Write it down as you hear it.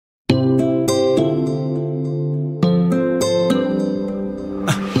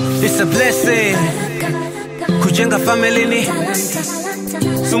a blessing kujenga family ni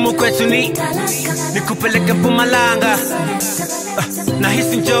sumu kwetu ni nikupeleke Mpumalanga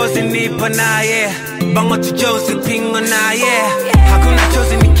nahisi njozi nipa naye bango tujozi pingo naye hakuna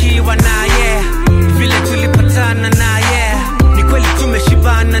chozi nikiwa naye vile tulipatana naye ni kweli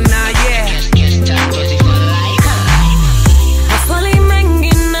tumeshibana naye. Maswali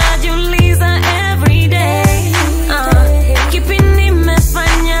mengi najiuliza every day kipi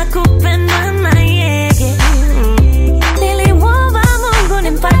nimefanya kupenda naye nilimwomba Mungu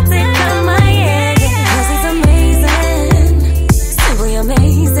nimpate kama yeye cause he's amazing, simply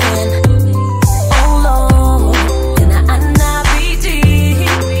amazing. Oh Lord, tena anabidi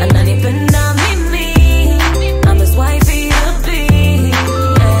ananipenda mimi, I'm his wifey to be.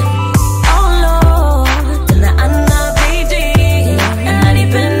 Oh Lord, tena anabidi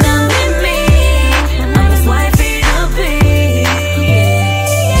ananipenda mimi, I'm his wifey to be.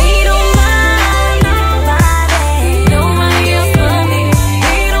 He don't mind nobody, nobody else but me.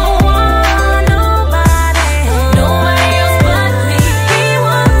 He don't want nobody, nobody else but me. He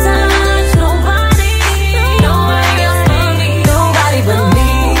won't touch nobody, nobody else but me. Nobody but me,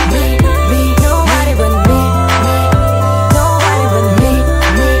 nobody but me, nobody but me,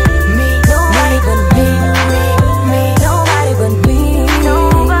 nobody but me, nobody but me,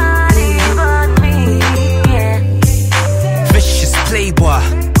 nobody but me, yeah. Vicious playboy.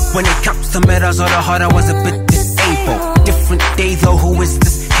 When it comes to matters of the heart, I was a bit disabled. Different day though, who is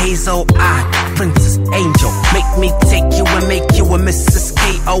this hazel-eyed princess angel? Make me take you and make you a Mrs.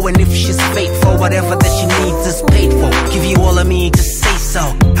 K.O. And if she's faithful, whatever that she needs is paid for. Give you all of me, just say so.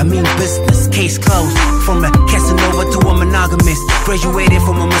 I mean business, case closed. From a Casanova to a monogamist. Graduated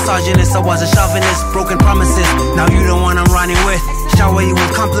from a misogynist, I was a chauvinist. Broken promises, now you the one I'm running with. Shower you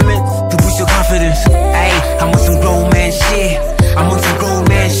with compliments to boost your confidence. Ayy, I'm on some grown man shit. I'm on some grown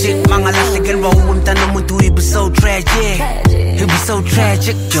man shit. Mga lastig and roll, I'm done, it be so tragic. It be so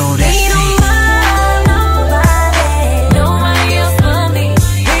tragic, yo, that's He it. don't mind